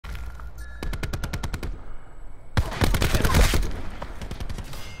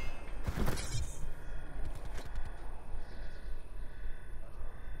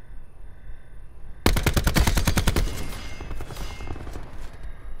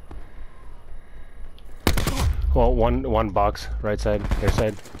Well, one box, right side, their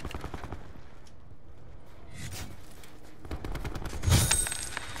side.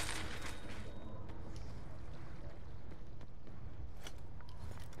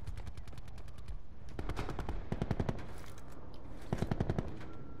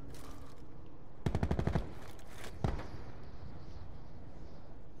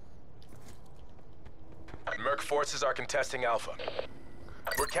 Merc forces are contesting Alpha.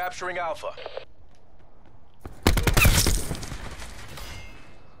 We're capturing Alpha.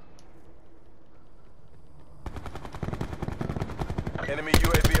 Enemy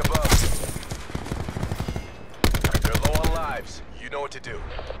UAV above. They're low on lives. You know what to do.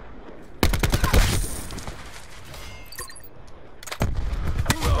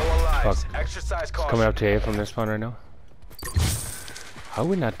 We're low on lives. Fuck. Exercise It's caution. coming up to A from their spawn right now. How are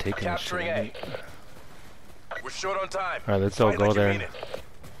we not taking this Capturing shit? A. We're short on time. Alright, let's all Fight go like you there. mean it.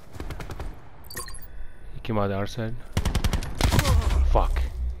 He came out the other side. Fuck.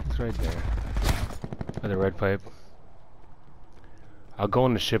 He's right there. By the red pipe. I'll go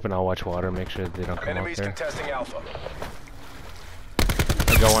in the ship and I'll watch water, make sure they don't come Enemies up there. contesting Alpha.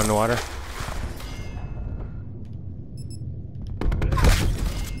 I go on the water.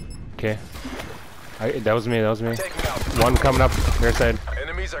 Okay. That was me, that was me. Taking Alpha. One coming up their side.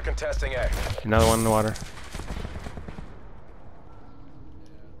 Enemies are contesting A. Another one in the water.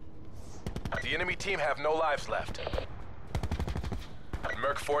 The enemy team have no lives left.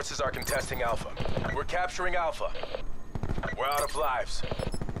 Merc forces are contesting Alpha. We're capturing Alpha. We're out of lives.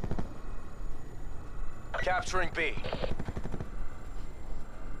 Capturing B.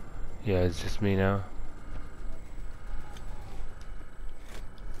 Yeah, it's just me now.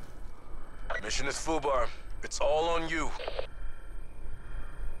 Mission is FUBAR. It's all on you.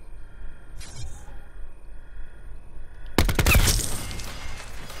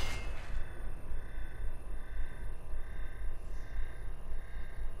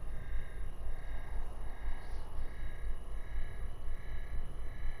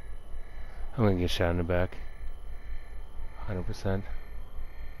 I'm gonna get shot in the back. 100%.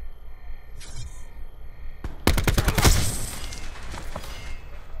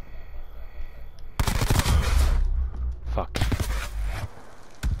 Fuck.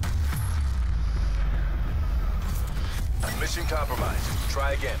 Mission compromised.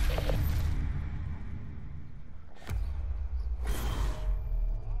 Try again.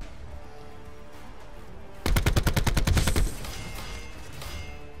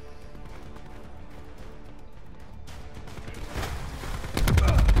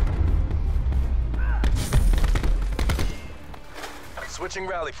 Switching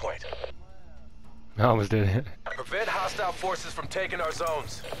rally point. I almost did it. Prevent hostile forces from taking our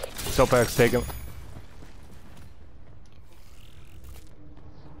zones. Sopax, take him.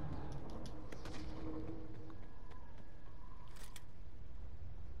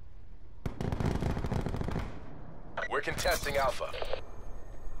 We're contesting Alpha.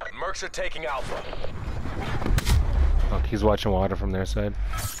 Mercs are taking Alpha. Fuck, he's watching water from their side.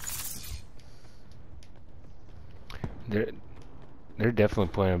 They're definitely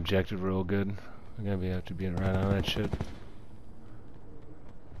playing objective real good. We're gonna have to be right on that shit.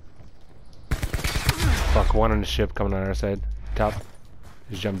 Fuck, one on the ship coming on our side. Top.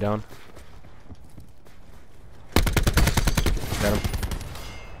 Just jump down. Got him.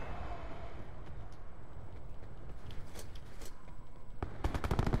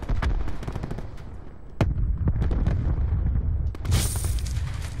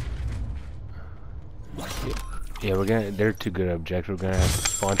 Yeah, they're too good at objective. We're gonna have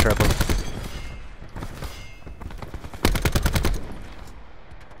to spawn trap them.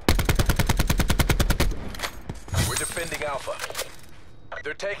 We're defending Alpha.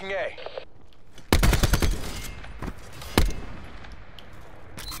 They're taking A.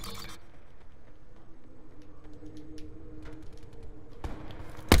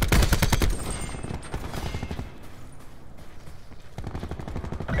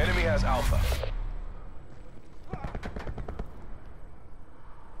 Enemy has Alpha.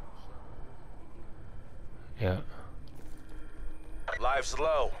 Yeah. Lives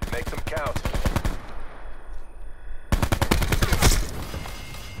low. Make them count.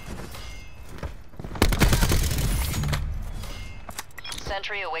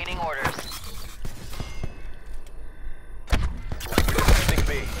 Sentry awaiting orders. Defending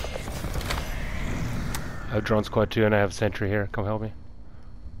B. I have drone squad 2 and I have sentry here. Come help me.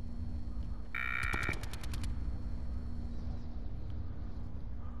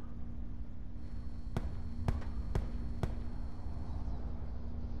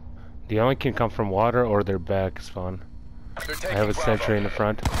 The only can come from water or their back spawn. They're I taking have a Bravo. sentry in the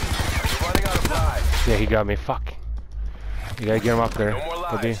front. We're running out of lives. Yeah, he got me. Fuck. You gotta get him up there. No more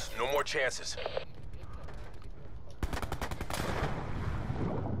Kobe. lives, no more chances.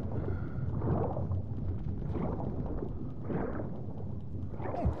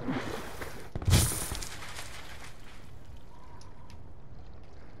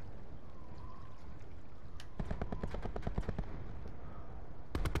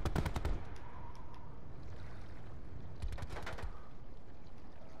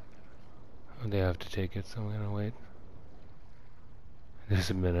 They have to take it, so I'm gonna wait. There's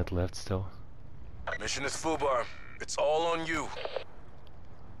a minute left still. Mission is FUBAR. It's all on you.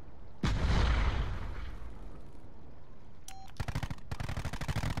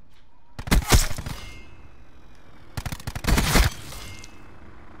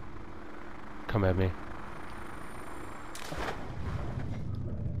 Come at me.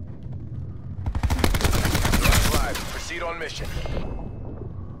 Live. Proceed on mission.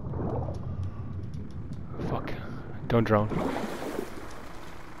 Fuck. Don't drone.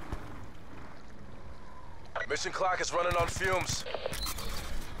 Mission clock is running on fumes.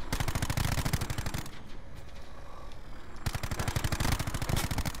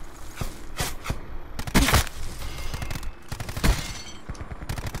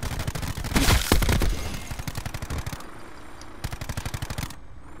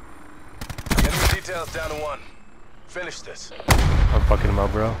 Enemy details down to 1. Finish this. I'm fucking him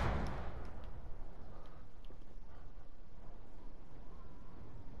up, bro.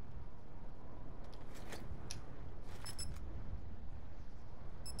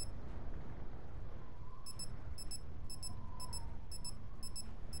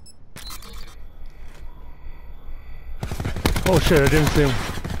 Oh shit, I didn't see him.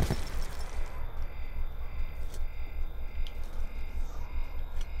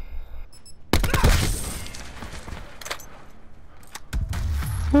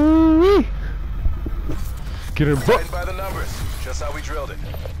 Woo-wee. Get her butt. Playing by the numbers. Just how we drilled it.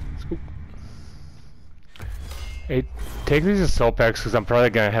 Hey, take these assault packs because I'm probably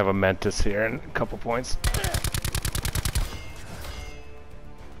gonna have a Mentis here in a couple points.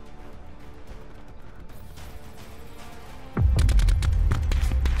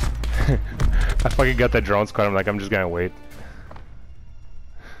 I fucking got that drone squad. I'm like, I'm just gonna wait.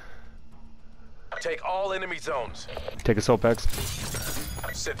 Take all enemy zones. Take assault packs.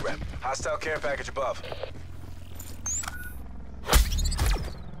 Sit rep. Hostile care package above.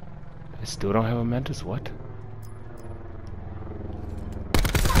 I still don't have a Mentis. What?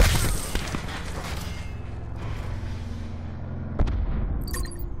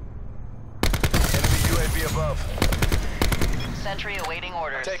 Enemy UAV above. Sentry awaiting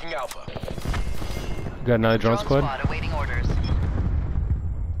orders. Taking Alpha. Got another drone squad. awaiting orders.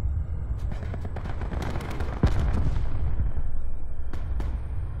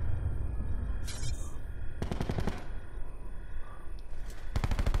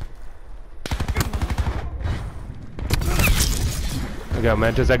 I got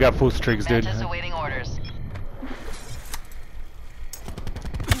Mentis. I got full streaks, dude. Mantis awaiting orders.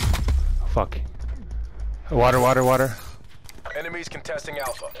 Fuck. Water, water, water. Enemies contesting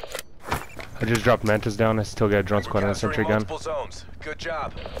Alpha. I just dropped Mantis down. I still got a drone squad and a sentry gun. Multiple zones. Good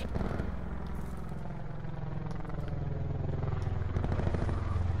job.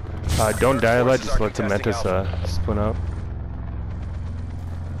 Don't die, Forces just are let the contesting Mantis Alpha. spin up.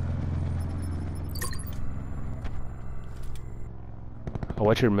 Oh,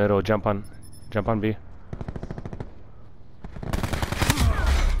 watch your middle. Jump on B.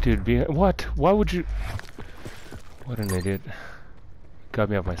 Dude, B. What? Why would you? What an idiot. Got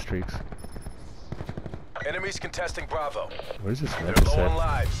me off my streaks. Enemies contesting Bravo. Where's this They're Mantis low on at?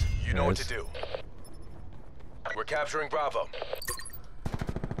 lives. You know what Nice. to do. We're capturing Bravo.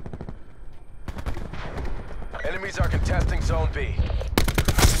 Enemies are contesting Zone B.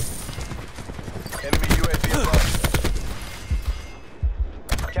 Enemy UAV above.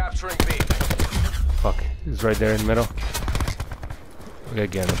 Capturing B. Fuck. He's right there in the middle. We gotta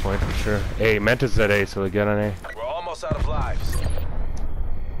get on the point for sure. Hey, Mantis is at A, so we get on A. We're almost out of lives.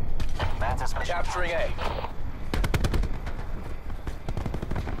 Capturing A.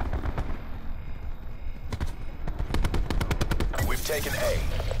 We've taken A.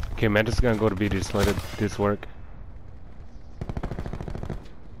 Okay, Mantis is gonna go to B. Just let it do this work.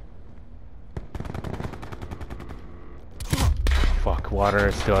 Fuck, water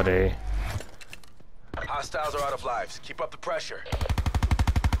is still at A. Hostiles are out of lives. Keep up the pressure.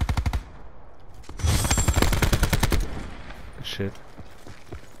 Good shit.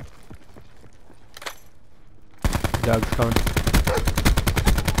 Dog's coming.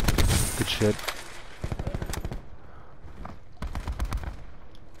 Good shit.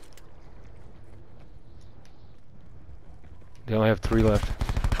 They only have 3 left.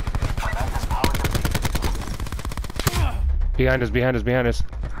 Behind us, behind us, behind us.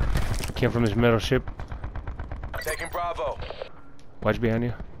 Came from this metal ship. Taking Bravo. Watch behind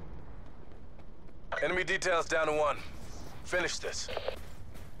you. Enemy details down to 1. Finish this.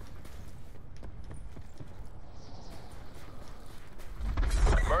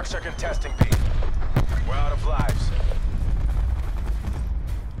 Mercs are contesting B. We're out of lives.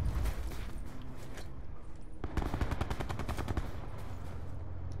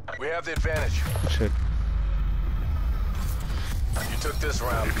 We have the advantage. Shit. You took this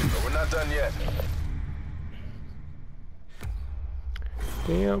round, but we're not done yet.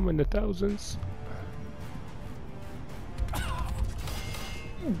 Damn, in the thousands.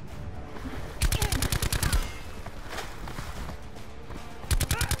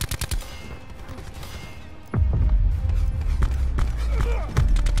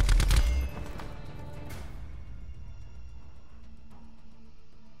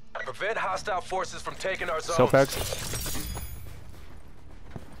 Prevent hostile forces from taking our zones. Sopax.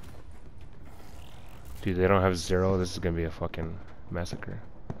 Dude, they don't have 0. This is gonna be a fucking massacre.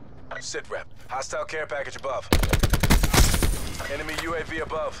 Sit rep. Hostile care package above. Enemy UAV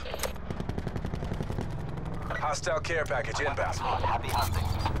above. Hostile care package inbound. Happy hunting.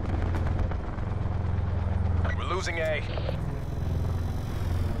 We're losing A.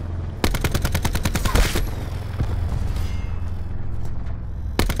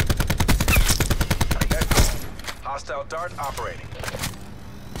 Hostile dart operating.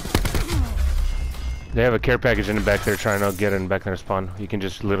 They have a care package in the back there trying to get in back in their spawn. You can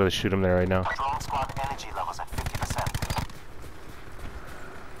just literally shoot them there right now. Drone squad energy levels at 50%.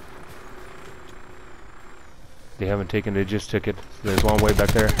 They haven't taken, they just took it. There's one way back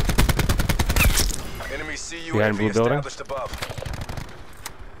there. Enemy CUAV Behind blue building? established above.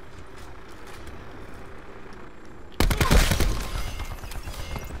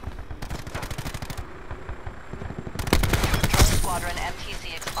 Drone squadron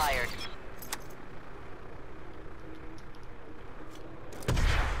MTC expired.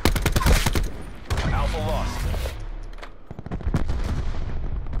 Alpha lost.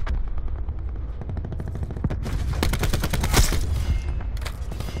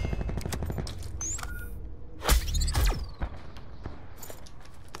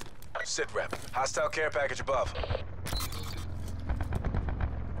 Sit rep. Hostile care package above.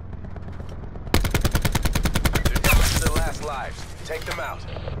 They're down to their last lives. Take them out.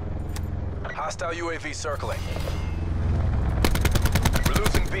 Hostile UAV circling. We're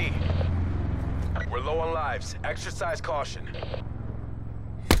losing B. We're low on lives. Exercise caution.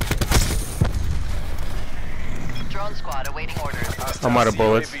 Drone squad awaiting orders. Hostile I'm out of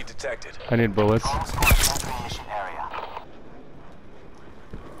bullets. CUAV detected. I need bullets. Drone squad entering mission area.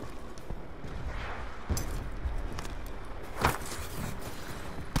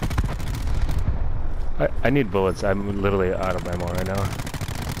 I need bullets. I'm literally out of ammo right now.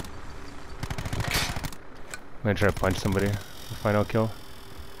 I'm gonna try to punch somebody. Final kill.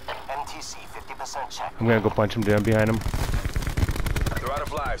 MTC 50% check. I'm gonna go punch him down behind him. They're out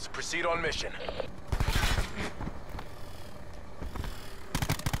of lives. Proceed on mission.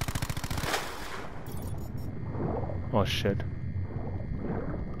 Oh shit.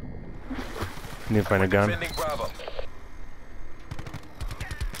 I need to find a gun. Defending Bravo.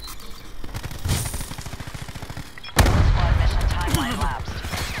 Drone squad mission timeline lapsed.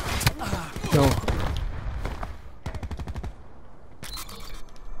 No.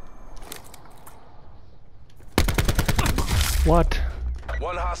 What?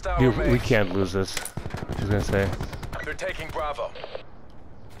 One hostile Dude, we remains. can't lose this. I was gonna say. They're taking Bravo.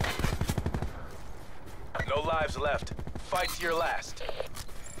 No lives left. Fight to your last.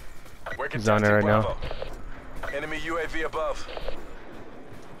 We're He's on contesting there right now. Bravo. Enemy UAV above.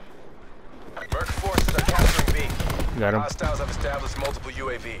 Merc forces are capturing B. Got him. Hostiles have established multiple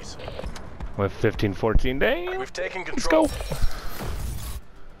UAVs. With 15-14. Dang. We've taken Let's control. go.